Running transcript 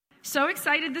So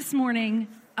excited this morning.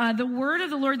 The word of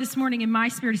the Lord this morning in my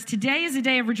spirit is today is a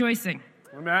day of rejoicing.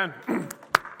 Amen.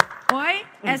 Hoy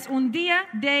es un día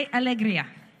de alegría.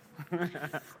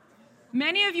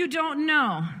 Many of you don't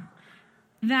know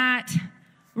that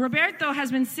Roberto has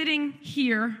been sitting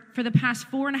here for the past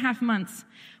 4.5 months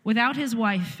without his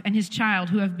wife and his child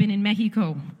who have been in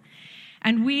Mexico.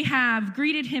 And we have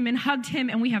greeted him and hugged him,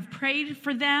 and we have prayed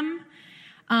for them.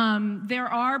 There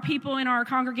are people in our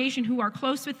congregation who are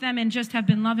close with them and just have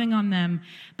been loving on them.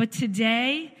 But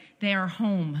today, they are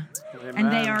home. Amen. And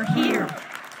they are here.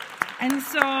 And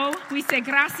so we say,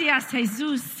 gracias,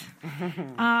 Jesus.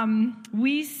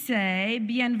 We say,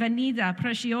 bienvenida,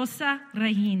 preciosa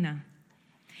reina.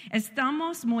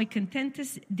 Estamos muy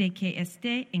contentos de que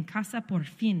esté en casa por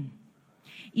fin.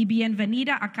 Y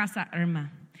bienvenida a casa,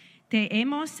 Irma. Te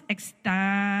hemos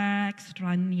extrañado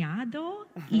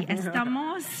y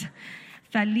estamos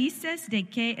felices de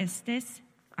que estés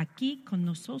aquí con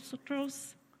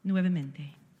nosotros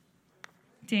nuevamente.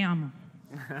 Te amo.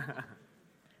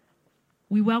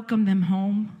 We welcome them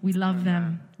home. We love Amen.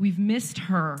 Them. We've missed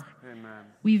her. Amen.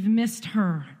 We've missed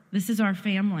her. This is our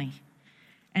family.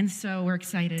 And so we're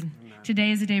excited. Amen.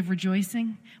 Today is a day of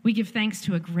rejoicing. We give thanks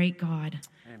to a great God,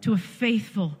 Amen. To a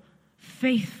faithful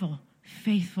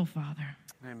Father.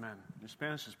 Amen. Your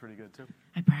Spanish is pretty good, too.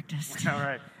 I practiced. All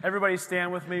right. Everybody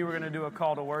stand with me. We're going to do a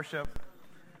call to worship.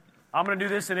 I'm going to do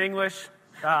this in English.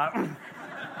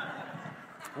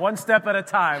 One step at a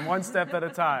time.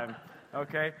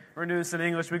 Okay? We're going to do this in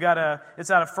English. It's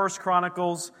out of 1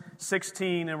 Chronicles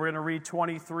 16, and we're going to read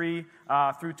 23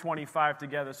 through 25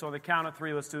 together. So on the count of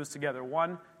 3, let's do this together.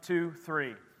 1, 2,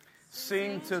 3.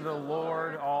 Sing to the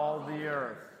Lord, all the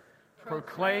earth.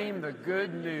 Proclaim the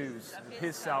good news of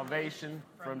His salvation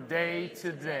from day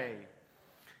to day.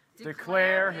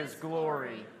 Declare His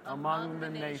glory among the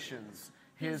nations,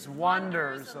 His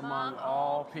wonders among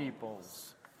all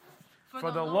peoples. For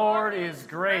the Lord is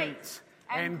great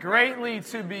and greatly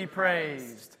to be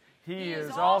praised. He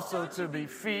is also to be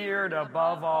feared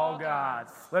above all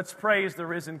gods. Let's praise the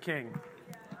risen King.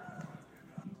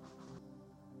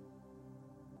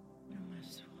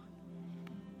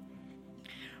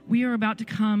 We are about to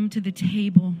come to the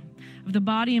table of the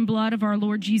body and blood of our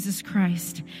Lord Jesus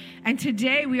Christ. And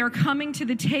today we are coming to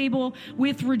the table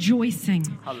with rejoicing.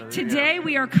 Hallelujah. Today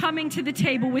we are coming to the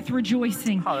table with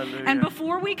rejoicing. Hallelujah. And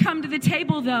before we come to the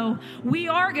table, though, we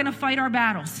are going to fight our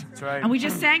battles. That's right. And we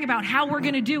just sang about how we're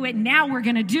going to do it. Now we're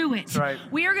going to do it. That's right.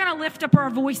 We are going to lift up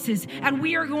our voices and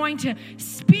we are going to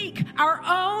speak our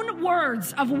own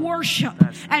words of worship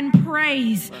and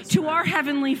praise to our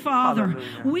Heavenly Father.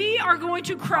 Hallelujah. We are going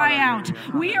to cry out.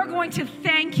 We are going to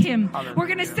thank Him. Hallelujah. We're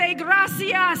going to say,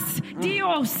 gracias,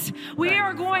 Dios. We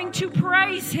are going to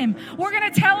praise Him. We're going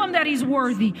to tell Him that He's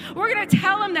worthy. We're going to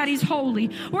tell Him that He's holy.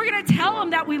 We're going to tell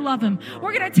Him that we love Him.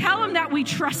 We're going to tell Him that we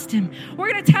trust Him.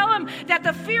 We're going to tell Him that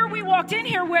the fear we walked in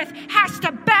here with has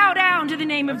to bow down to the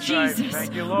name of Jesus. Right.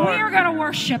 Thank you, Lord. We are going to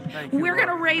worship. We're going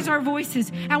to raise our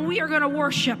voices, and we are going to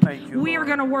worship. We are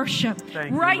going to worship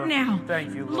right now.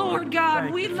 Thank you, Lord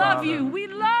God, we love you. We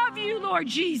love you, Lord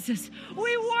Jesus.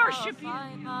 We worship you.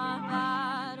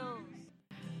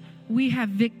 We have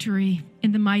victory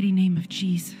in the mighty name of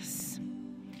Jesus.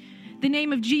 The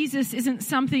name of Jesus isn't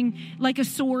something like a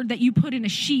sword that you put in a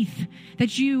sheath,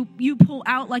 that you pull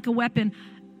out like a weapon.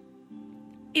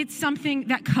 It's something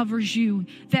that covers you,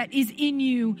 that is in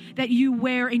you, that you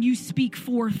wear and you speak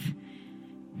forth.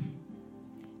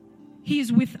 He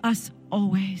is with us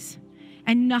always,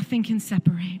 and nothing can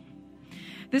separate.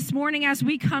 This morning, as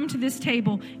we come to this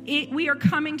table, we are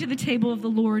coming to the table of the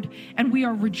Lord, and we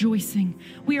are rejoicing.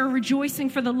 We are rejoicing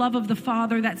for the love of the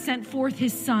Father that sent forth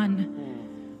His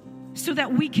Son so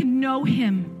that we can know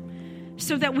Him,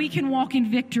 so that we can walk in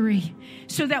victory,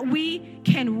 so that we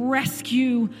can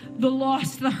rescue the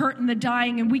lost, the hurt, and the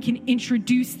dying, and we can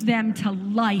introduce them to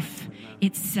life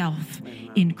itself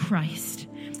in Christ.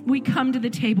 We come to the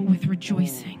table with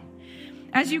rejoicing.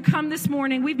 As you come this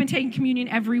morning, we've been taking communion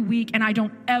every week, and I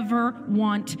don't ever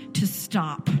want to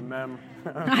stop. Amen.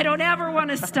 I don't ever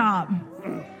want to stop.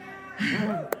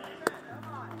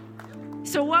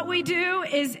 So what we do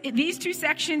is these two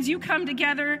sections, you come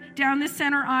together down the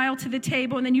center aisle to the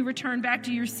table, and then you return back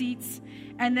to your seats.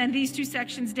 And then these two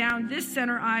sections down this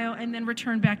center aisle, and then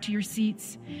return back to your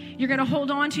seats. You're going to hold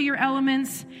on to your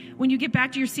elements when you get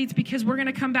back to your seats, because we're going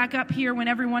to come back up here when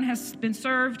everyone has been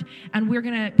served, and we're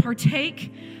going to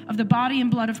partake of the body and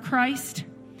blood of Christ.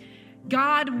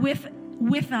 God with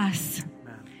us.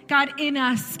 God in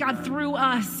us. God through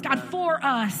us. God for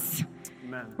us.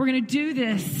 Amen. We're going to do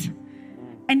this,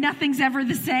 and nothing's ever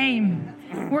the same.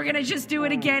 We're going to just do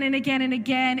it again and again and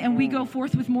again, and we go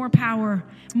forth with more power,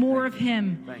 more of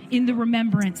Him in the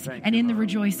remembrance and in the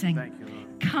rejoicing. Thank you,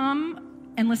 Lord.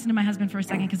 Come and listen to my husband for a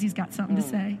second because he's got something to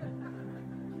say.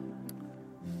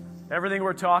 Everything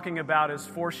we're talking about is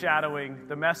foreshadowing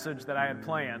the message that I had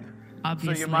planned.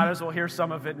 Obviously. So you might as well hear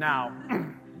some of it now.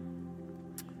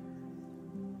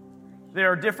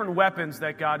 There are different weapons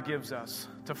that God gives us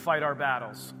to fight our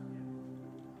battles.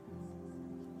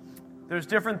 There's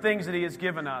different things that He has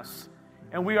given us,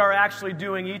 and we are actually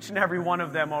doing each and every one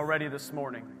of them already this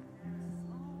morning.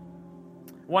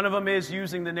 One of them is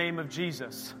using the name of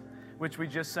Jesus, which we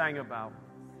just sang about.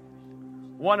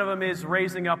 One of them is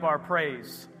raising up our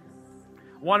praise.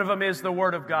 One of them is the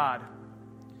Word of God.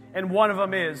 And one of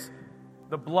them is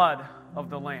the blood of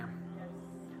the Lamb.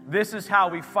 This is how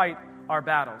we fight our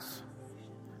battles.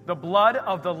 The blood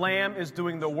of the Lamb is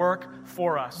doing the work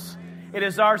for us. It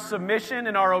is our submission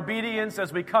and our obedience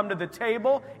as we come to the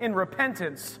table in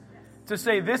repentance to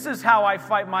say, this is how I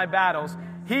fight my battles.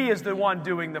 He is the one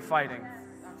doing the fighting.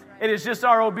 It is just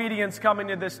our obedience coming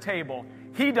to this table.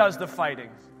 He does the fighting.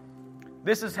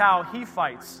 This is how He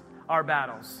fights our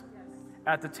battles,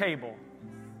 at the table,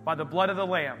 by the blood of the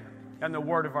Lamb and the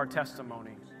word of our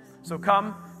testimony. So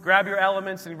come, grab your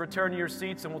elements and return to your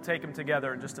seats, and we'll take them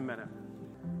together in just a minute.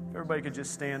 If everybody could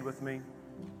just stand with me.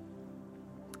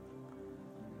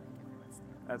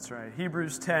 That's right.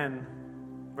 Hebrews 10,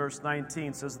 verse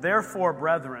 19 says, therefore,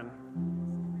 brethren,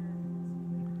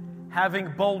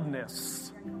 having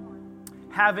boldness.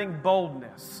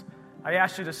 I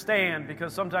ask you to stand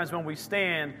because sometimes when we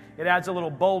stand, it adds a little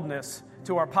boldness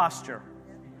to our posture.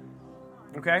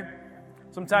 Okay?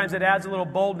 Sometimes it adds a little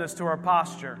boldness to our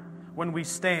posture when we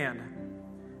stand.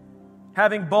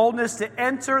 Having boldness to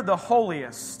enter the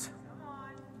holiest.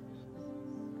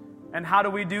 And how do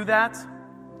we do that?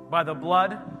 By the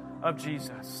blood of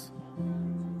Jesus.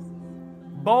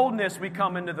 Boldness, we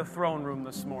come into the throne room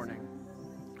this morning.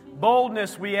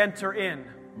 Boldness, we enter in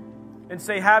and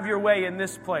say, have your way in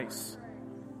this place.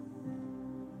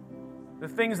 The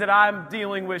things that I'm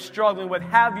dealing with, struggling with,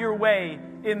 have your way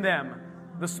in them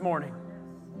this morning.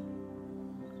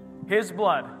 His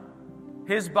blood,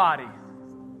 His body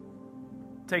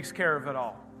takes care of it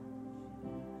all.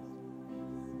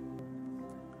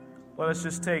 Let us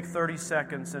just take 30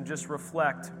 seconds and just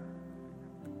reflect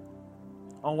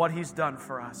on what He's done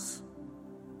for us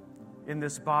in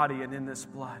this body and in this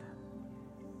blood.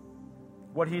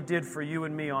 What He did for you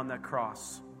and me on that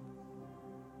cross.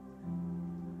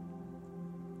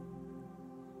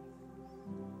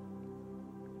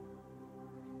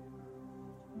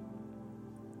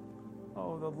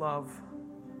 Oh, the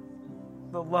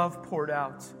love poured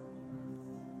out.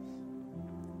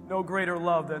 No greater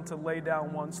love than to lay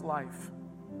down one's life.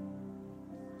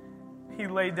 He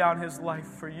laid down His life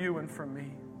for you and for me.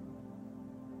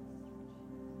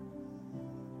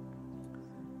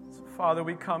 So, Father,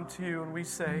 we come to You and we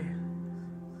say,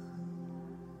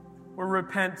 we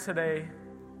repent today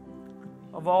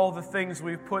of all the things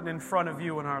we've put in front of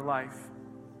You in our life.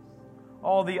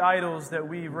 All the idols that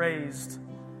we raised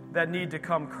that need to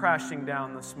come crashing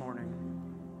down this morning.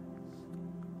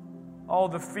 All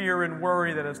the fear and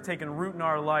worry that has taken root in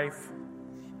our life,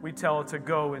 we tell it to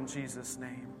go in Jesus'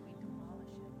 name.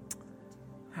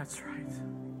 That's right.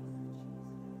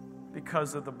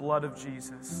 Because of the blood of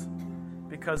Jesus,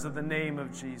 because of the name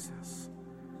of Jesus,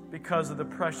 because of the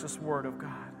precious Word of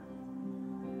God.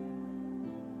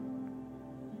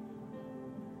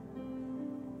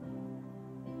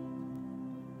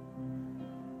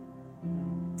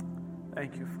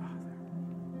 Thank You, Father.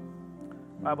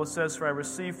 The Bible says, for I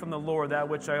received from the Lord that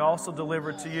which I also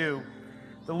delivered to you.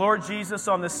 The Lord Jesus,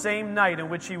 on the same night in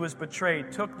which He was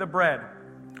betrayed, took the bread.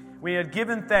 When He had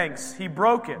given thanks, He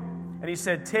broke it, and He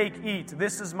said, take, eat,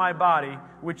 this is my body,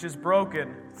 which is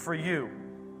broken for you.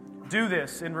 Do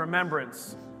this in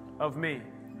remembrance of me.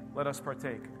 Let us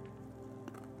partake.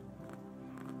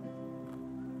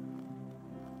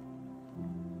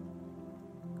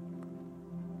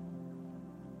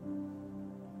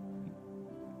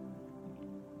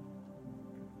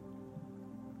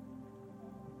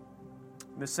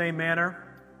 In the same manner,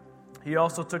 He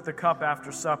also took the cup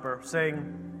after supper,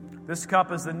 saying, this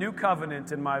cup is the new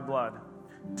covenant in my blood.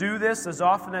 Do this as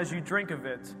often as you drink of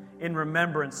it in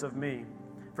remembrance of me.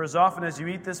 For as often as you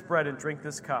eat this bread and drink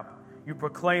this cup, you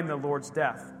proclaim the Lord's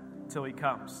death till He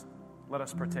comes. Let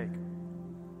us partake.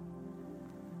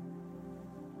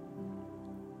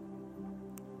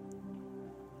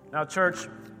 Now, church,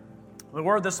 the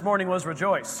word this morning was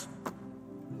rejoice.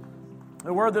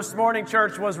 The word this morning,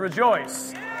 church, was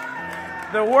rejoice.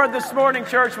 The word this morning,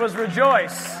 church, was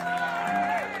rejoice.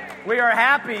 We are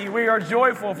happy, we are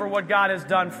joyful for what God has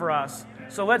done for us.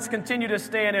 So let's continue to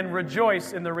stand and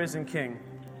rejoice in the risen King.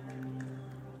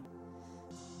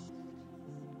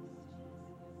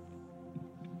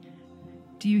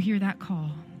 Do you hear that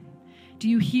call? Do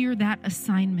you hear that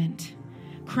assignment?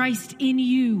 Christ in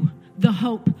you, the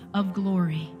hope of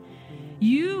glory.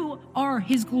 You are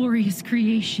his glorious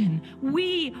creation.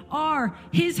 We are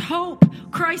his hope.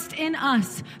 Christ in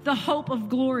us, the hope of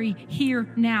glory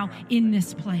here now in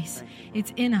this place.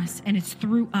 It's in us and it's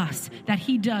through us that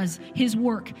he does his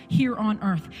work here on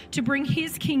earth to bring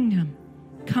his kingdom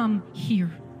come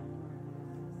here.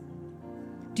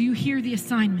 Do you hear the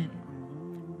assignment?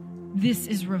 This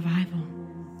is revival.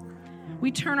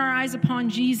 We turn our eyes upon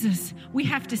Jesus. We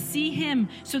have to see him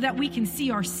so that we can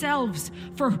see ourselves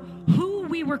for who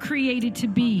we were created to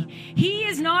be. He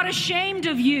is not ashamed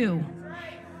of you.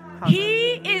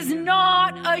 He is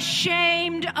not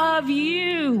ashamed of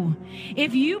you.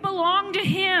 If you belong to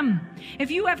him,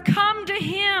 if you have come to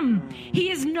him,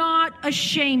 he is not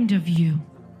ashamed of you.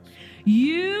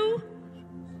 You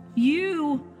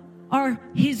are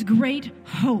his great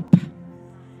hope.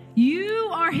 You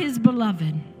are his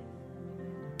beloved.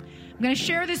 I'm going to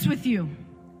share this with you.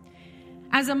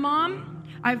 As a mom,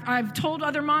 I've told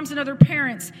other moms and other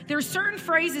parents, there are certain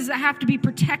phrases that have to be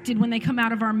protected when they come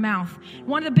out of our mouth.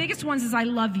 One of the biggest ones is, I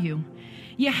love you.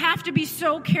 You have to be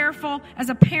so careful as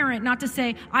a parent not to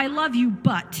say, I love you,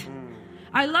 but.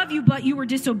 I love you, but you were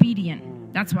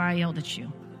disobedient. That's why I yelled at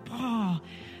you. Oh,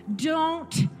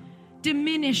 don't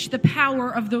diminish the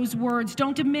power of those words.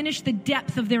 Don't diminish the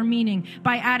depth of their meaning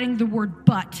by adding the word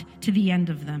but to the end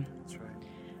of them. That's right.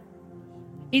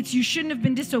 It's you shouldn't have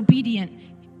been disobedient.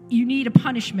 You need a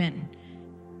punishment.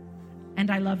 And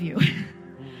I love you.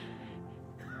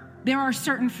 There are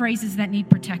certain phrases that need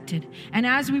protected. And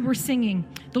as we were singing,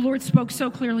 the Lord spoke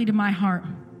so clearly to my heart.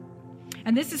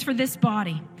 And this is for this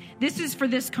body. This is for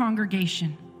this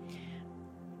congregation.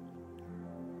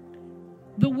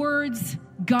 The words,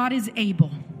 God is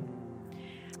able.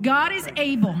 God is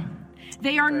able.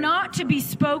 They are not to be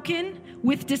spoken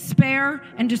with despair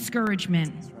and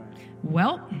discouragement.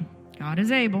 Well, God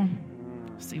is able.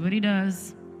 See what he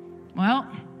does. Well,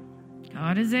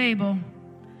 God is able.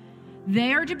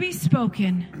 They are to be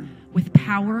spoken with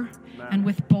power and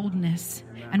with boldness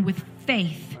and with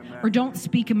faith, or don't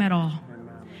speak them at all.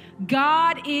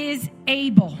 God is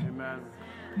able.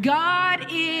 God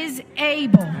is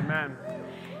able.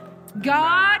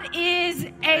 God is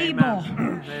able.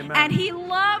 Amen. And he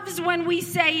loves when we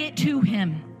say it to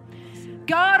him.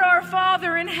 God, our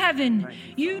Father in heaven,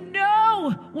 you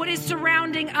know what is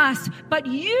surrounding us, but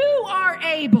you are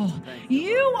able.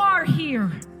 You are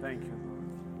here. Thank you.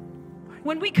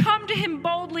 When we come to him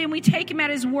boldly and we take him at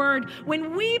his word,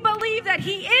 when we believe that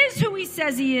he is who he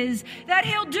says he is, that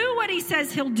he'll do what he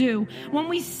says he'll do, when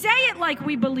we say it like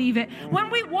we believe it, when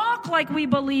we walk like we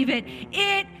believe it,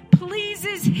 it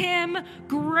pleases him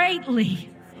greatly.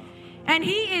 And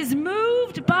he is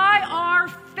moved by our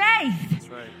faith. That's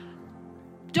right.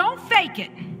 Don't fake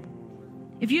it.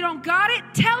 If you don't got it,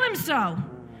 tell him so.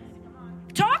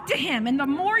 Talk to him, and the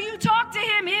more you talk to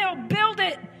him, he'll build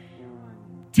it.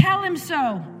 Tell him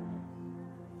so.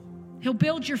 He'll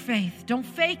build your faith. Don't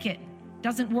fake it.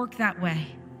 Doesn't work that way.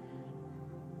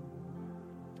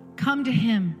 Come to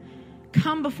him.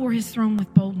 Come before his throne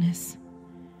with boldness.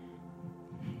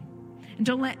 And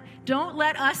don't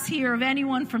let us hear of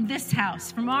anyone from this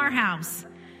house, from our house,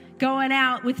 going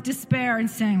out with despair and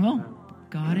saying, well,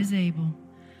 God is able.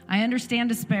 I understand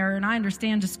despair and I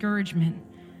understand discouragement.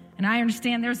 And I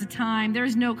understand there's a time,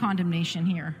 there's no condemnation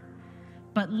here.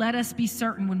 But let us be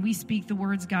certain when we speak the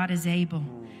words God is able,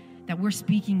 that we're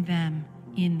speaking them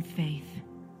in faith.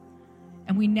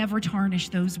 And we never tarnish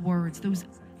those words,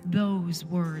 those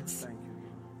words.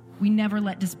 We never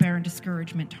let despair and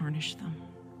discouragement tarnish them.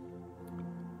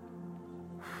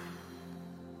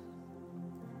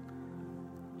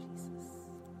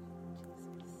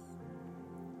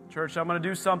 Church, I'm going to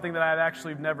do something that I've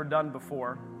actually never done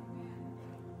before,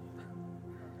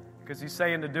 because he's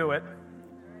saying to do it.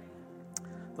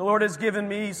 The Lord has given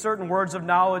me certain words of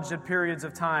knowledge at periods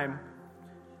of time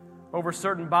over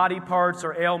certain body parts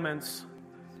or ailments,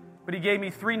 but he gave me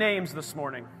 3 names this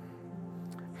morning.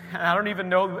 And I don't even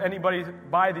know anybody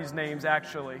by these names,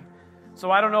 actually.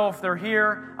 So I don't know if they're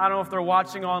here. I don't know if they're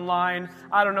watching online.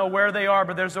 I don't know where they are,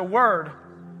 but there's a word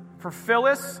for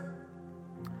Phyllis,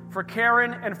 for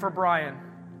Karen, and for Brian.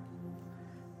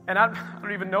 And I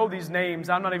don't even know these names.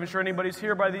 I'm not even sure anybody's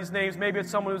here by these names. Maybe it's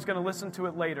someone who's going to listen to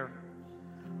it later.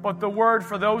 But the word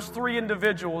for those 3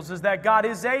 individuals is that God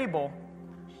is able,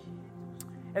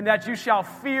 and that you shall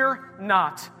fear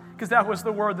not, because that was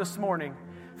the word this morning.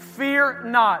 Fear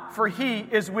not, for he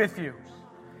is with you.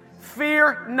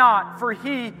 Fear not, for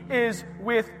he is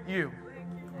with you.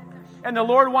 And the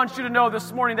Lord wants you to know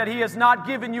this morning that he has not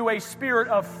given you a spirit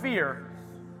of fear,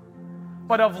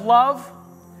 but of love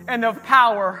and of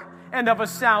power and of a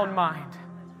sound mind.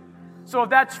 So if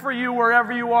that's for you,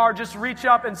 wherever you are, just reach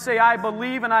up and say, I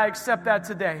believe and I accept that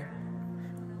today.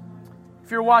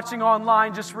 If you're watching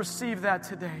online, just receive that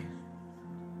today.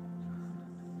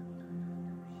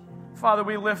 Father,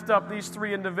 we lift up these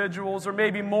 3 individuals, or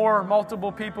maybe more,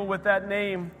 multiple people with that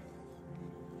name.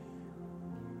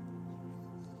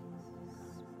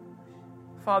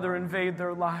 Father, invade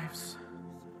their lives.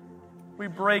 We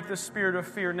break the spirit of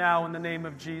fear now in the name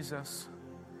of Jesus.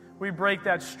 We break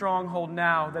that stronghold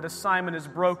now. That assignment is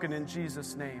broken in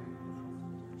Jesus' name.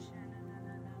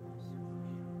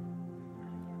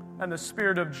 And the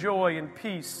spirit of joy and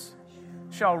peace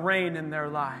shall reign in their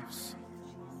lives.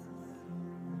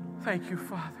 Thank you,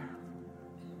 Father.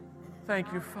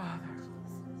 Thank you, Father.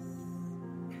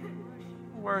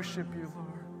 Worship you,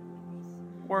 Lord.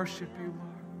 Worship you,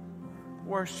 Lord.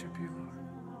 Worship you, Lord.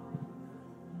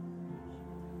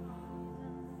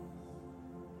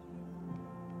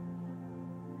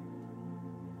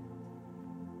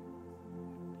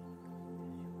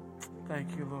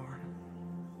 Thank you, Lord.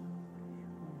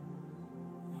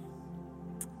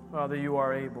 Father, you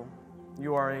are able.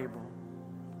 You are able.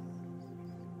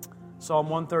 Psalm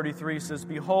 133 says,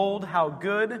 Behold, how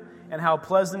good and how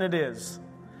pleasant it is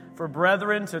for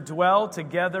brethren to dwell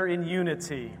together in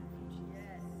unity.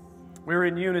 We're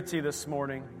in unity this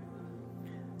morning.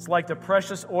 It's like the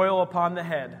precious oil upon the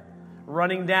head,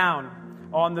 running down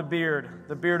on the beard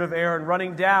of Aaron,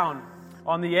 running down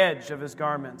on the edge of his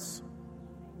garments.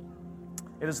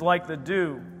 It is like the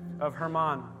dew of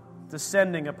Hermon,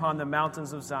 descending upon the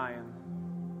mountains of Zion.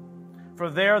 For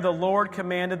there the Lord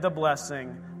commanded the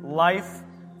blessing, life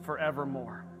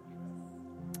forevermore.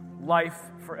 Life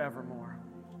forevermore.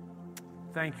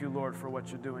 Thank you, Lord, for what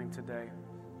you're doing today.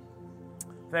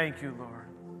 Thank you, Lord.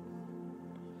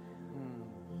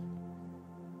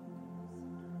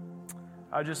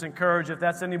 I just encourage, if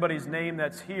that's anybody's name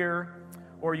that's here,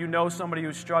 or you know somebody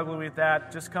who's struggling with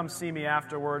that, just come see me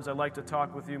afterwards. I'd like to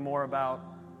talk with you more about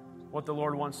what the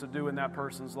Lord wants to do in that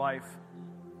person's life.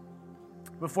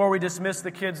 Before we dismiss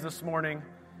the kids this morning,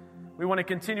 we want to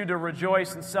continue to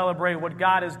rejoice and celebrate what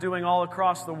God is doing all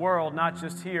across the world, not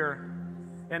just here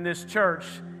in this church.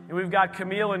 And we've got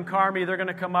Camille and Carmi. They're going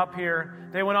to come up here.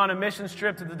 They went on a missions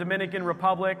trip to the Dominican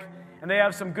Republic, and they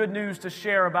have some good news to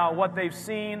share about what they've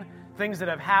seen, things that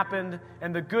have happened,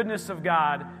 and the goodness of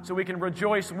God, so we can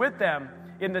rejoice with them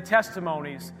in the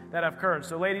testimonies that have occurred.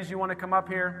 So ladies, you want to come up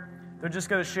here? They're just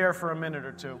going to share for a minute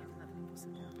or two.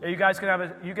 Yeah, you guys can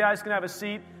have a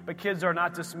seat, but kids are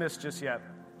not dismissed just yet.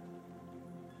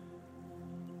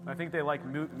 I think they like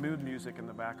mood music in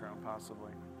the background,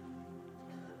 possibly.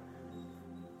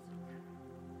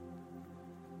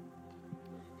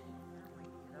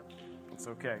 It's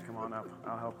okay. Come on up.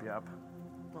 I'll help you up.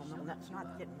 Well, no, that's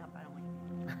not getting up. I don't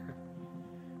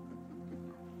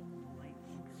like.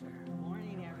 Good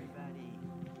morning, everybody.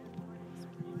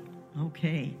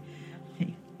 Okay.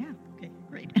 Hey, yeah, okay,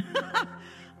 great. It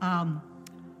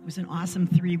was an awesome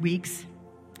 3 weeks.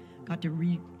 Got to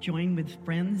rejoin with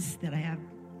friends that I have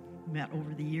met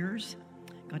over the years.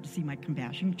 Got to see my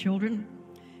compassion children,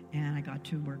 and I got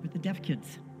to work with the deaf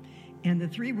kids. And the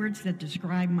 3 words that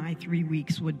describe my 3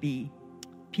 weeks would be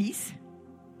peace,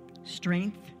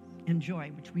 strength, and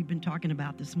joy, which we've been talking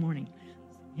about this morning.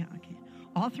 Yeah, okay.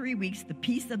 All 3 weeks, the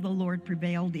peace of the Lord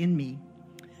prevailed in me,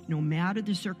 no matter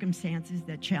the circumstances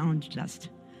that challenged us.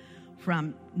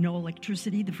 From no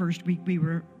electricity the first week we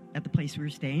were at the place we were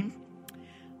staying.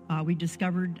 We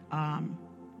discovered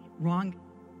wrong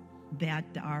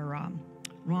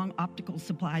optical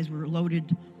supplies were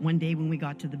loaded one day when we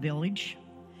got to the village.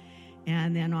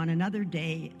 And then on another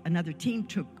day, another team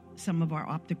took some of our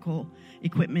optical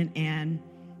equipment and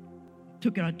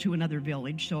took it out to another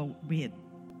village. So we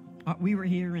were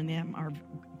here and our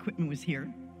equipment was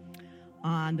here.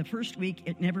 On the first week,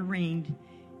 it never rained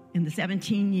in the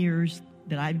 17 years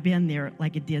that I've been there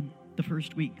like it did the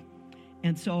first week.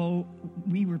 And so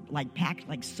we were like packed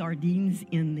like sardines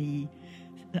in the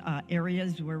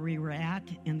areas where we were at,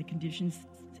 and the conditions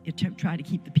to try to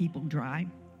keep the people dry.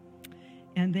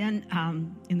 And then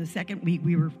in the second week,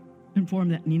 we were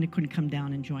informed that Nina couldn't come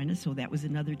down and join us, so that was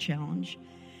another challenge.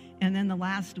 And then the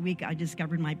last week, I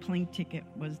discovered my plane ticket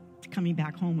was coming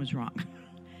back home was wrong.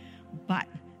 But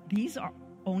these are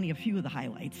only a few of the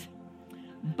highlights.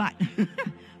 But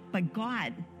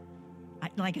God,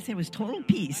 like I said, it was total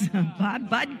peace.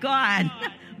 But God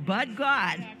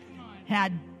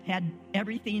had had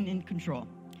everything in control.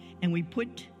 And we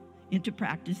put into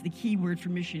practice the key word for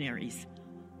missionaries,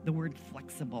 the word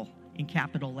flexible in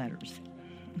capital letters.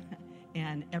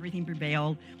 And everything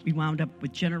prevailed. We wound up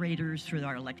with generators for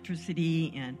our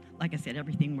electricity, and like I said,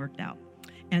 everything worked out.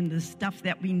 And the stuff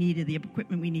that we needed, the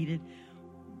equipment we needed,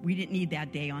 we didn't need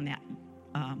that day on that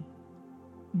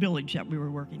village that we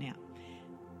were working at.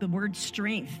 The word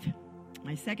strength,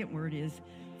 my second word is,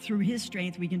 through his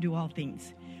strength we can do all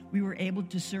things. We were able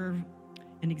to serve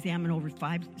and examine over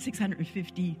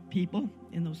 650 people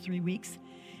in those 3 weeks,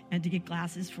 and to get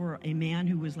glasses for a man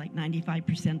who was like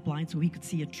 95% blind so he could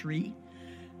see a tree.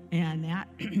 And that,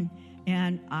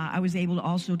 and I was able to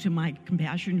also, to my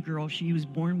compassion girl, she was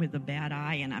born with a bad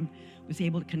eye, and I was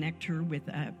able to connect her with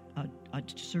a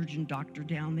surgeon doctor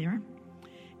down there.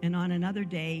 And on another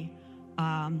day,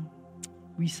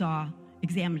 we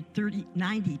examined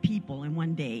 90 people in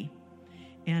one day.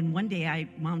 And one day I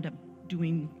wound up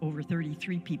doing over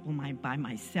 33 people by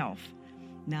myself.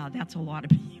 Now, that's a lot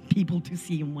of people to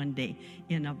see in one day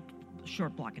in a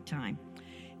short block of time.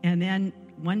 And then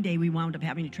one day we wound up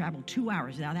having to travel 2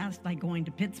 hours. Now, that's like going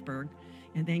to Pittsburgh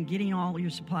and then getting all your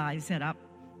supplies set up,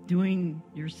 doing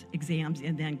your exams,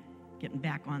 and then getting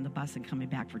back on the bus and coming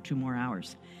back for 2 more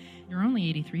hours. You're only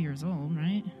 83 years old,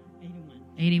 right? 81.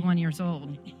 81 years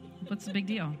old. What's the big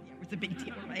deal? It was a big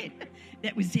deal, right?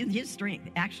 That was in his strength,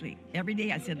 actually. Every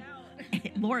day I said,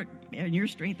 Lord, in your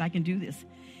strength, I can do this.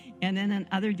 And then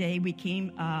another day we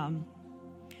came,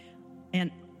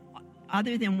 and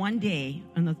other than one day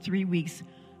in the 3 weeks,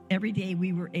 every day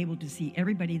we were able to see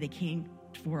everybody that came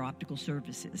for optical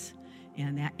services.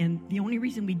 And the only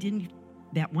reason we didn't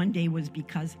that one day was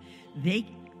because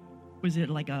was it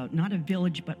like not a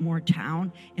village, but more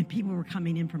town, and people were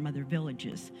coming in from other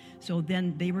villages. So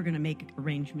then they were going to make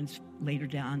arrangements later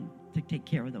down to take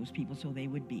care of those people, so they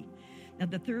would be. Now,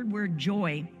 the third word,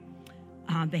 joy,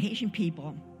 the Haitian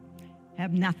people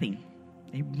have nothing.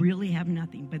 They really have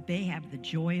nothing, but they have the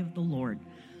joy of the Lord,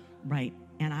 right?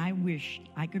 And I wish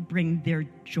I could bring their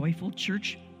joyful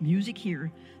church music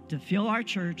here to fill our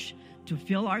church, to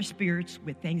fill our spirits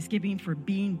with thanksgiving for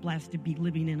being blessed to be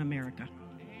living in America.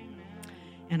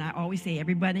 And I always say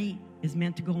everybody is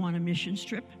meant to go on a missions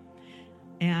trip,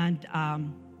 and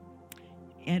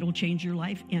it'll change your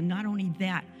life. And not only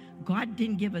that, God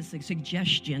didn't give us a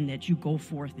suggestion that you go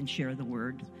forth and share the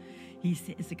word.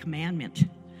 It's a commandment.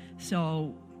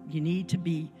 So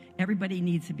everybody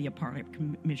needs to be a part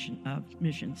of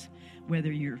missions,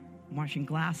 whether you're washing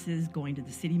glasses, going to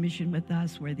the city mission with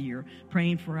us, whether you're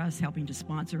praying for us, helping to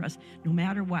sponsor us, no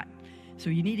matter what. So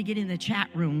you need to get in the chat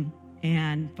room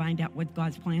and find out what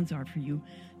God's plans are for you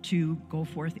to go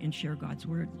forth and share God's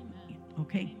word.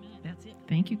 Okay, that's it.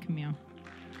 Thank you, Camille.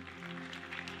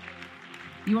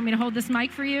 You want me to hold this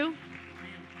mic for you?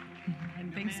 I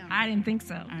didn't think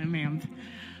so. I am.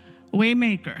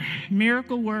 Waymaker,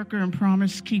 miracle worker, and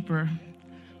promise keeper.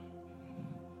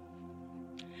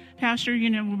 Pastor,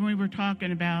 when we were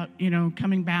talking about,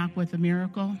 coming back with a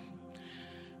miracle,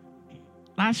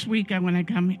 last week I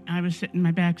was sitting in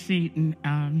my back seat, and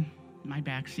my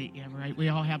back seat, yeah, right. We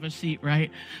all have a seat,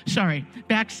 right? Sorry,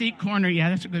 back seat corner, yeah,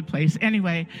 that's a good place.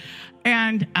 Anyway,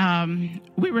 and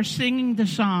we were singing the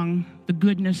song, The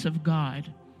Goodness of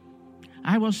God.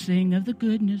 I will sing of the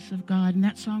goodness of God. And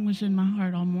that song was in my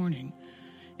heart all morning.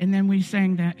 And then we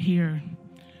sang that here.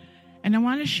 And I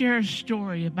want to share a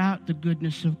story about the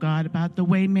goodness of God, about the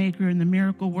waymaker and the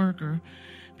miracle worker,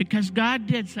 because God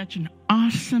did such an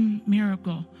awesome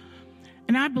miracle.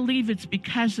 And I believe it's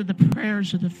because of the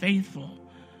prayers of the faithful.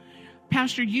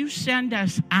 Pastor, you send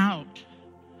us out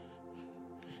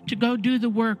to go do the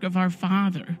work of our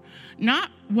Father, not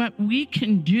what we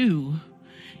can do.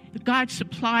 God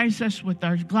supplies us with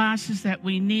our glasses that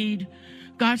we need.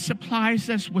 God supplies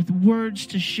us with words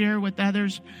to share with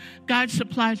others. God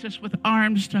supplies us with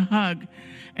arms to hug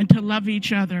and to love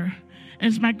each other.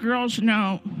 As my girls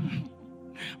know, I'm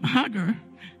a hugger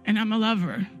and I'm a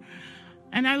lover.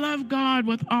 And I love God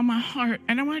with all my heart.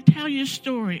 And I want to tell you a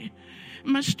story.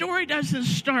 My story doesn't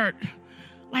start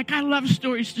like I love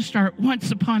stories to start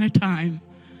once upon a time.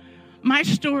 My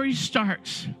story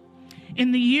starts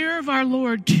in the year of our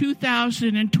Lord,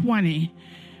 2020.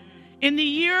 In the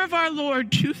year of our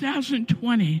Lord,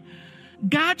 2020,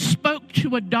 God spoke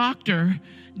to a doctor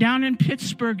down in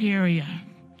Pittsburgh area.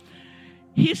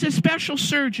 He's a special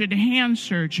surgeon, a hand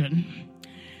surgeon.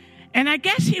 And I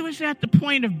guess he was at the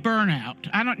point of burnout.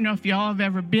 I don't know if y'all have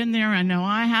ever been there. I know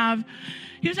I have.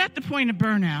 He was at the point of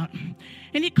burnout.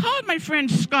 And he called my friend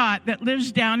Scott that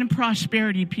lives down in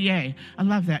Prosperity, PA. I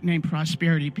love that name,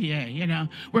 Prosperity, PA. You know,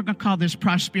 we're going to call this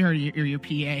Prosperity Area,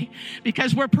 PA,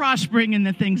 because we're prospering in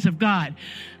the things of God.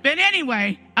 But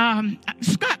anyway,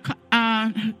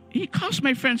 he calls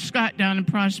my friend Scott down in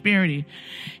Prosperity.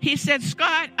 He said,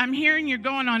 Scott, I'm hearing you're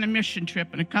going on a mission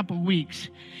trip in a couple of weeks.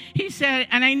 He said,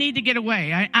 and I need to get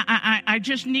away. I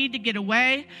just need to get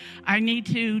away. I need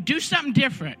to do something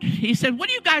different. He said, what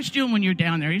are you guys doing when you're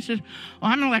down there? He said,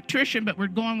 well, I'm an electrician, but we're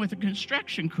going with a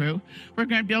construction crew. We're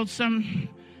going to build some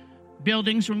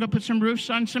buildings. We're going to put some roofs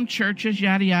on some churches,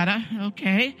 yada, yada.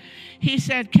 Okay. He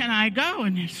said, can I go?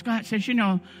 And Scott says, you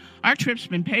know, our trip's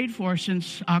been paid for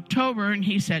since October. And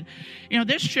he said, you know,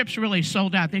 this trip's really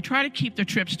sold out. They try to keep the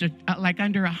trips to like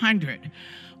under 100.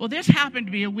 Well, this happened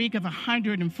to be a week of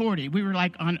 140. We were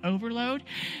like on overload.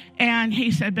 And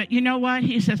he said, but you know what?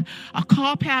 He says, I'll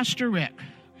call Pastor Rick.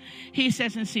 He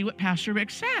says, and see what Pastor Rick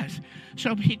says.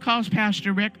 So he calls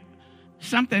Pastor Rick,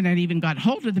 something that even got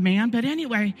hold of the man. But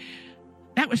anyway,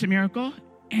 that was a miracle.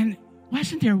 And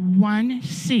wasn't there one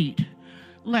seat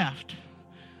left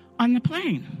on the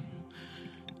plane?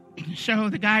 So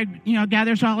the guy, you know,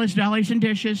 gathers all his dollies and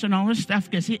dishes and all his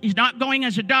stuff, because he's not going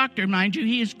as a doctor, mind you.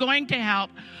 He is going to help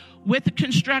with the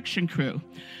construction crew.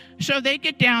 So they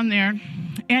get down there.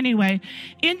 Anyway,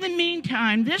 in the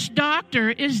meantime, this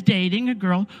doctor is dating a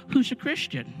girl who's a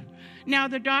Christian. Now,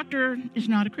 the doctor is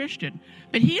not a Christian,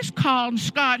 but he's called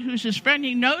Scott, who's his friend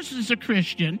he knows is a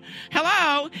Christian.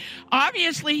 Hello.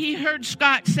 Obviously, he heard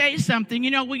Scott say something. You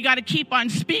know, we got to keep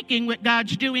on speaking what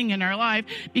God's doing in our life,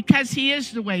 because he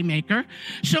is the way maker.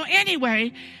 So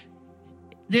anyway,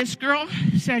 this girl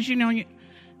says, you know,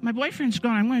 my boyfriend's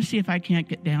gone. I'm going to see if I can't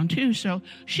get down too. So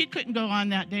she couldn't go on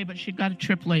that day, but she got a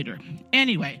trip later.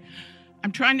 Anyway,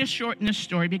 I'm trying to shorten this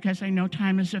story because I know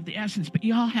time is of the essence, but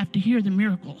you all have to hear the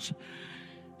miracles.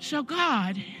 So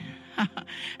God,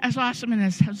 as awesome and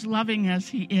as loving as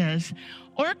he is,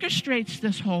 orchestrates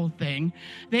this whole thing.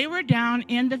 They were down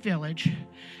in the village,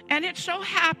 and it so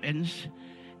happens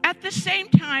at the same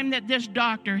time that this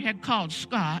doctor had called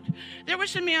Scott, there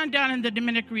was a man down in the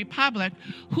Dominican Republic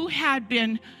who had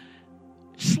been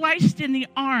sliced in the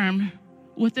arm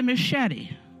with a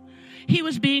machete. He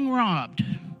was being robbed.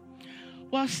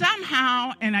 Well,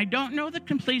 somehow, and I don't know the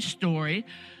complete story,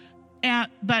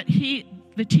 but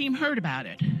the team heard about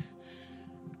it.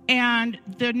 And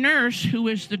the nurse, who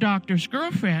is the doctor's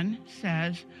girlfriend,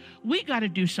 says, we got to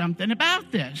do something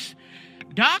about this.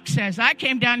 Doc says, I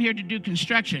came down here to do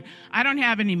construction. I don't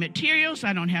have any materials.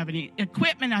 I don't have any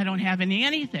equipment. I don't have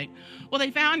anything. Well,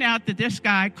 they found out that this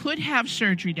guy could have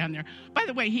surgery down there. By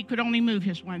the way, he could only move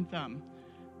his one thumb.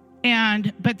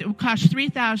 But it would cost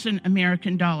 $3,000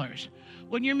 American dollars.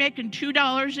 When you're making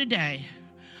 $2 a day,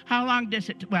 how long does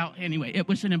it? Well, anyway, it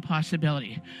was an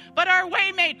impossibility. But our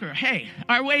way maker,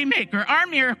 our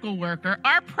miracle worker,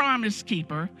 our promise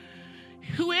keeper,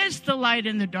 who is the light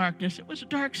in the darkness. It was a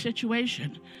dark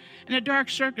situation and a dark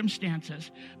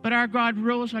circumstances, but our God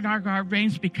rules and our God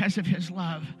reigns because of his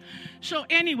love. So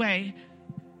anyway,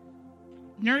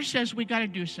 nurse says, we got to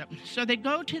do something. So they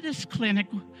go to this clinic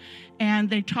and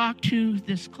they talk to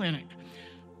this clinic.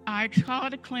 I call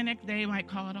it a clinic. They might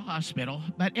call it a hospital.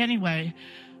 But anyway,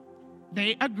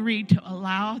 they agreed to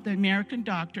allow the American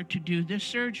doctor to do this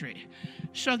surgery.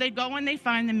 So they go and they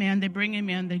find the man. They bring him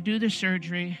in. They do the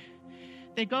surgery.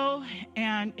 They go,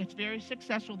 and it's very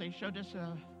successful. They showed us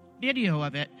a video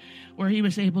of it where he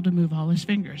was able to move all his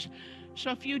fingers.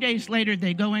 So a few days later,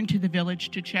 they go into the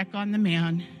village to check on the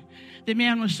man. The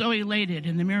man was so elated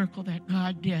in the miracle that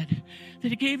God did that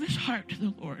he gave his heart to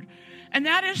the Lord. And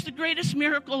that is the greatest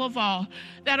miracle of all,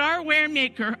 that our way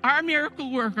maker, our miracle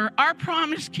worker, our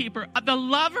promise keeper, the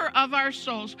lover of our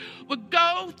souls, would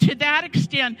go to that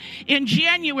extent in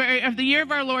January of the year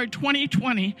of our Lord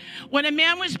 2020, when a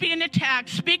man was being attacked,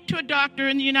 speak to a doctor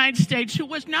in the United States who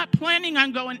was not planning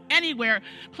on going anywhere,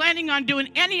 planning on doing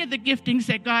any of the giftings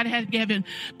that God had given,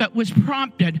 but was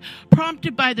prompted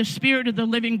by the Spirit of the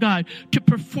living God to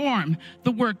perform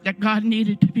the work that God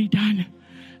needed to be done.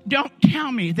 Don't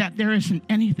tell me that there isn't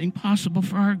anything possible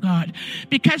for our God,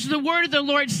 because the word of the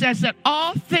Lord says that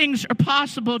all things are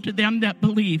possible to them that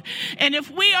believe. And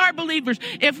if we are believers,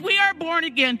 if we are born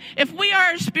again, if we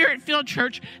are a Spirit-filled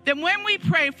church, then when we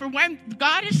pray for when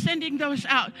God is sending those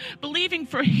out, believing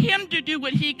for him to do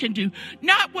what he can do,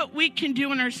 not what we can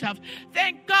do in ourselves.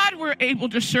 Thank God we're able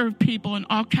to serve people in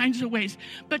all kinds of ways,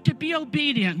 but to be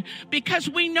obedient, because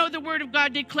we know the word of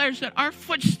God declares that our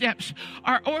footsteps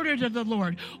are ordered of the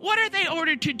Lord. What are they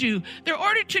ordered to do? They're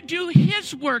ordered to do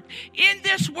his work in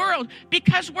this world,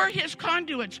 because we're his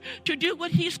conduits to do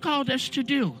what he's called us to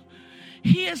do.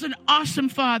 He is an awesome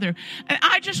Father. And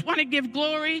I just want to give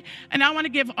glory and I want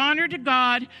to give honor to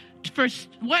God for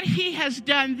what he has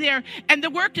done there. And the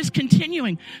work is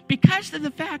continuing because of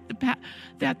the fact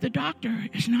that the doctor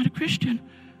is not a Christian.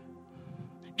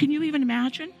 Can you even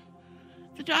imagine?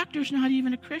 The doctor's not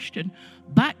even a Christian,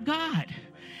 but God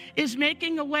is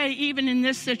making a way even in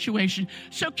this situation.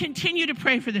 So continue to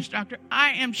pray for this doctor.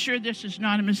 I am sure this is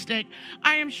not a mistake.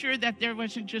 I am sure that there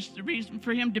wasn't just the reason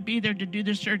for him to be there to do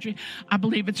this surgery. I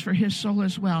believe it's for his soul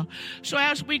as well. So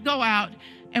as we go out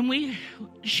and we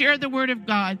share the word of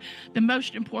God, the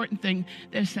most important thing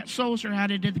is that souls are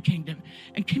added to the kingdom.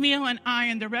 And Camille and I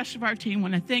and the rest of our team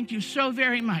want to thank you so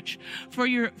very much for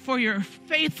your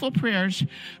faithful prayers,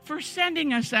 for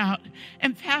sending us out,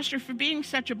 and Pastor, for being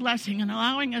such a blessing and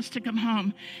allowing us to come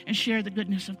home and share the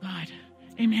goodness of God.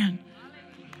 Amen.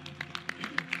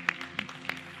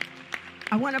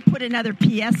 I want to put another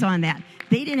PS on that.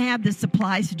 They didn't have the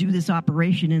supplies to do this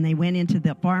operation, and they went into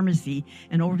the pharmacy,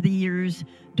 and over the years,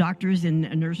 doctors and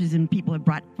nurses and people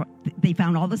have they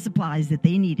found all the supplies that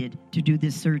they needed to do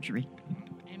this surgery.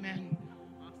 Amen.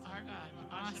 Our God,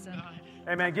 awesome God.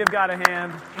 Amen. Give God a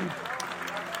hand.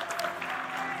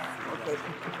 Okay.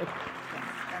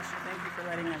 Pastor, thank you for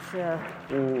letting us share.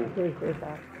 Appreciate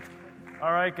that.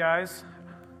 All right, guys.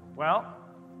 Well,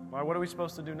 what are we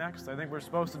supposed to do next? I think we're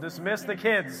supposed to dismiss the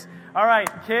kids. All right,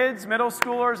 kids, middle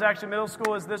schoolers. Actually, middle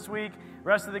school is this week.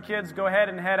 Rest of the kids, go ahead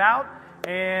and head out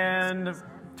and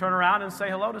turn around and say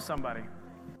hello to somebody.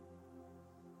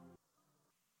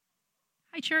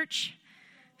 Hi, church.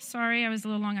 Sorry, I was a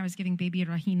little long. I was giving baby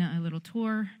Rahina a little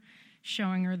tour,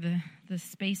 showing her the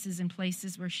spaces and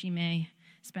places where she may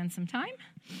spend some time.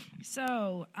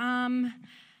 So,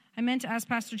 I meant to ask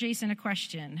Pastor Jason a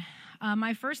question.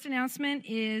 My first announcement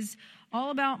is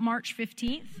all about March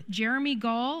 15th. Jeremy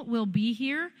Gall will be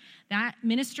here, that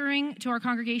ministering to our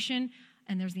congregation,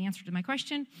 and there's the answer to my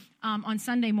question, on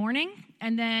Sunday morning,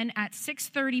 and then at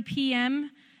 6:30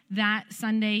 p.m. that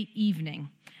Sunday evening.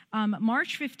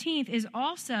 March 15th is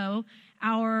also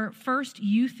our first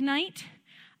youth night.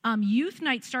 Youth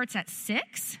night starts at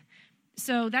 6,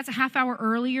 so that's a half hour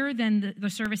earlier than the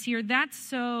service here. That's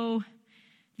so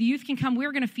the youth can come.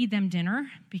 We're going to feed them dinner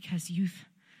because youth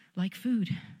like food.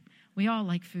 We all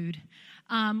like food.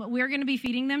 We're going to be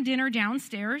feeding them dinner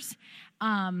downstairs,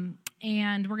 and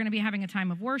we're going to be having a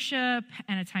time of worship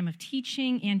and a time of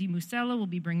teaching. Andy Musella will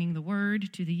be bringing the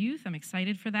word to the youth. I'm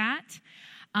excited for that.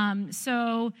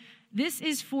 So this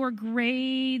is for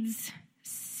grades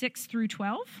 6 through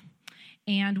 12,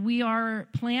 and we are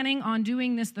planning on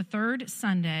doing this the third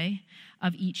Sunday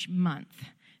of each month.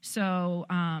 So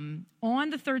on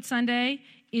the third Sunday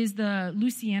is the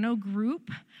Luciano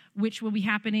group, which will be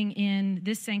happening in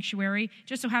this sanctuary.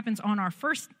 Just so happens on our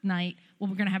first night, we're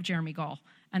going to have Jeremy Gall,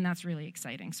 and that's really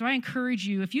exciting. So I encourage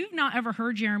you, if you've not ever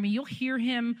heard Jeremy, you'll hear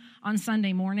him on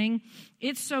Sunday morning.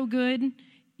 It's so good,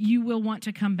 you will want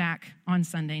to come back on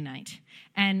Sunday night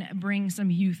and bring some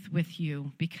youth with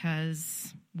you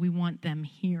because we want them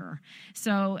here.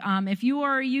 So if you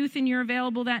are a youth and you're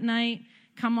available that night,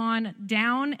 come on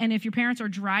down, and if your parents are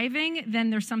driving, then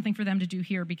there's something for them to do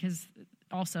here because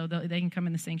also they can come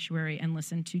in the sanctuary and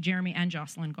listen to Jeremy and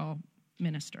Jocelyn Gall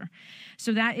minister.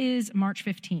 So that is March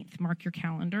 15th. Mark your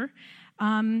calendar.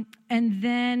 And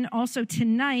then also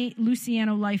tonight,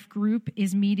 Luciano Life Group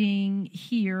is meeting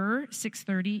here,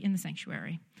 6:30 in the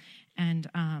sanctuary. And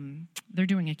they're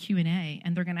doing a Q&A,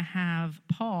 and they're going to have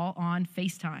Paul on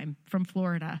FaceTime from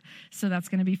Florida. So that's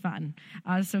going to be fun.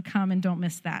 So come and don't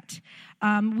miss that.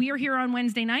 We are here on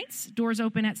Wednesday nights. Doors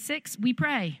open at 6. We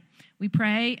pray. We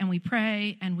pray and we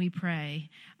pray and we pray.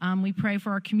 We pray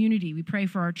for our community. We pray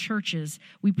for our churches.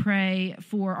 We pray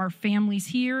for our families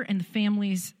here and the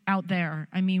families out there.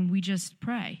 I mean, we just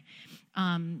pray.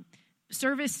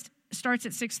 Service starts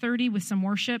at 6:30 with some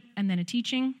worship and then a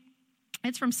teaching.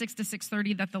 It's from 6 to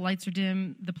 6:30 that the lights are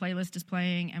dim, the playlist is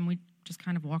playing, and we just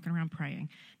kind of walking around praying.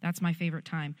 That's my favorite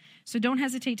time. So don't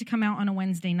hesitate to come out on a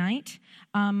Wednesday night.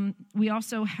 We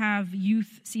also have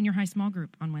youth senior high small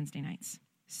group on Wednesday nights.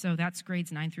 So that's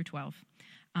grades 9 through 12.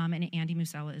 And Andy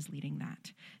Musella is leading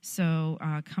that. So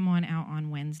come on out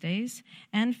on Wednesdays.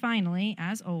 And finally,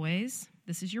 as always,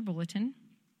 this is your bulletin.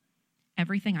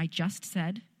 Everything I just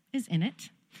said is in it.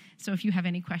 So if you have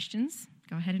any questions,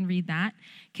 go ahead and read that.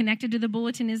 Connected to the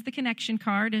bulletin is the connection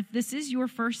card. If this is your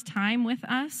first time with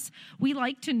us, we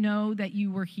like to know that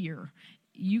you were here.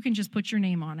 You can just put your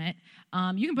name on it.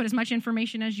 You can put as much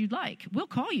information as you'd like. We'll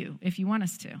call you if you want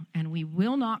us to, and we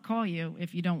will not call you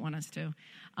if you don't want us to,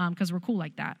 because we're cool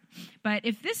like that. But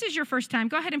if this is your first time,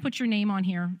 go ahead and put your name on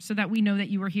here so that we know that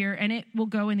you were here, and it will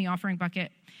go in the offering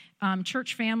bucket.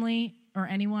 Church family, or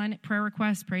anyone, prayer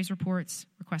requests, praise reports,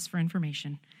 requests for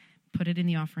information, put it in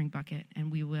the offering bucket,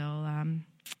 and we will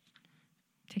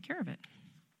take care of it.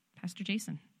 Pastor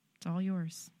Jason, it's all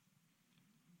yours.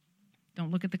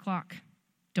 Don't look at the clock.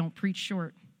 Don't preach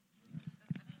short.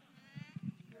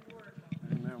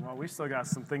 Amen. Well, we still got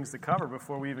some things to cover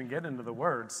before we even get into the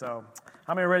Word. So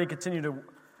how many are ready to continue to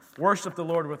worship the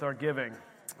Lord with our giving?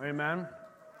 Amen.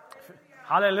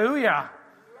 Hallelujah.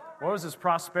 What was this,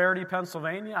 Prosperity,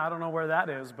 Pennsylvania? I don't know where that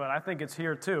is, but I think it's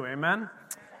here too. Amen.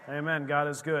 Amen. God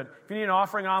is good. If you need an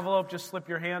offering envelope, just slip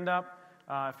your hand up.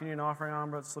 If you need an offering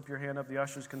envelope, slip your hand up. The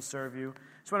ushers can serve you.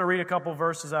 Just want to read a couple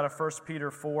verses out of 1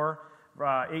 Peter 4,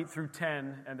 8 through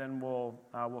 10, and then we'll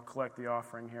collect the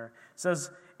offering here. It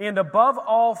says, "And above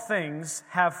all things,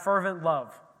 have fervent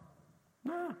love."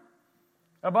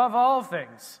 Above all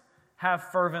things, have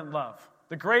fervent love.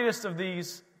 The greatest of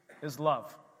these is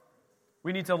love.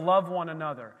 We need to love one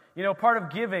another. You know, part of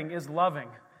giving is loving.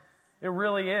 It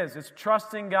really is. It's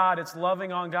trusting God. It's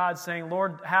loving on God, saying,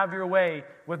 Lord, have your way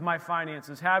with my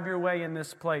finances. Have your way in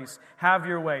this place. Have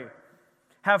your way.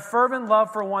 Have fervent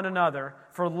love for one another,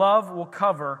 for love will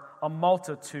cover a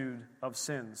multitude of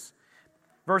sins.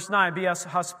 Verse 9, be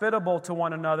hospitable to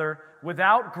one another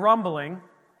without grumbling.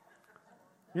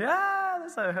 Yeah,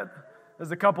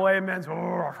 there's a couple amens.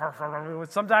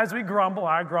 Sometimes we grumble.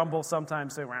 I grumble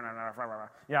sometimes.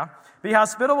 Yeah. Be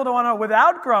hospitable to one another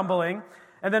without grumbling.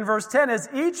 And then verse 10 is,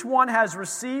 each one has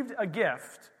received a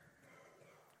gift.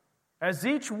 As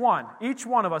each one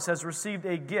of us has received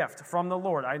a gift from the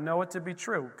Lord. I know it to be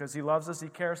true because He loves us, He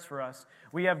cares for us.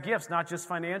 We have gifts, not just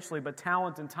financially, but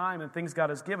talent and time and things God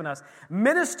has given us.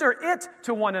 Minister it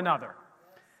to one another.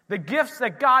 The gifts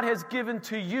that God has given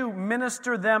to you,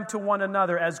 minister them to one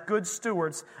another as good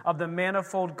stewards of the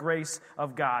manifold grace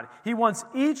of God. He wants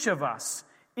each of us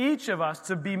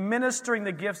to be ministering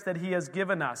the gifts that He has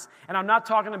given us. And I'm not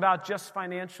talking about just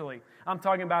financially. I'm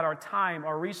talking about our time,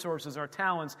 our resources, our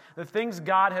talents, the things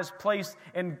God has placed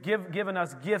and given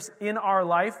us gifts in our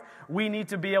life. We need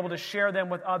to be able to share them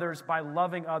with others by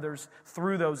loving others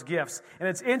through those gifts. And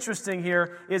it's interesting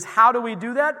here is how do we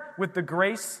do that? With the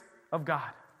grace of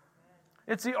God.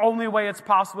 It's the only way it's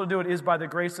possible to do it is by the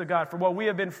grace of God. For what we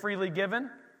have been freely given,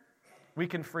 we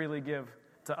can freely give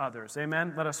to others.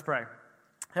 Amen? Let us pray.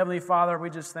 Heavenly Father, we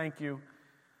just thank You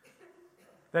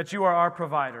that You are our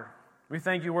provider. We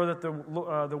thank You, Lord, that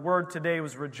the word today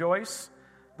was rejoice.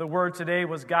 The word today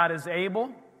was God is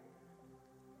able.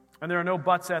 And there are no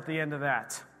buts at the end of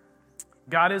that.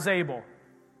 God is able,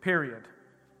 period.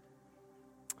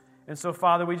 And so,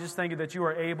 Father, we just thank You that You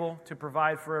are able to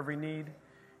provide for every need.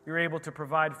 You're able to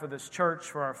provide for this church,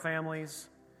 for our families.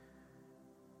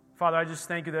 Father, I just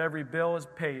thank You that every bill is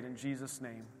paid in Jesus'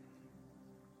 name.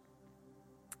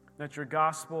 That Your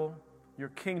gospel, Your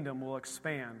kingdom will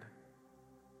expand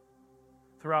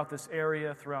throughout this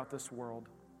area, throughout this world.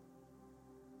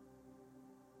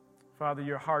 Father,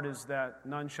 Your heart is that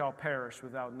none shall perish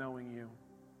without knowing You.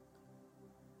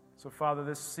 So, Father,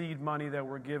 this seed money that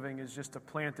we're giving is just to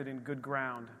plant it in good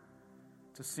ground,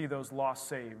 to see those lost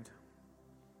saved,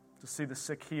 to see the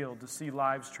sick healed, to see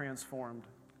lives transformed,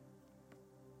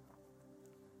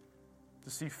 to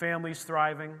see families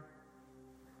thriving,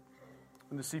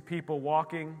 and to see people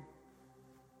walking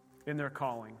in their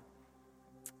calling.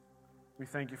 We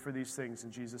thank You for these things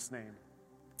in Jesus' name.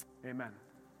 Amen.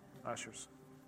 Ushers.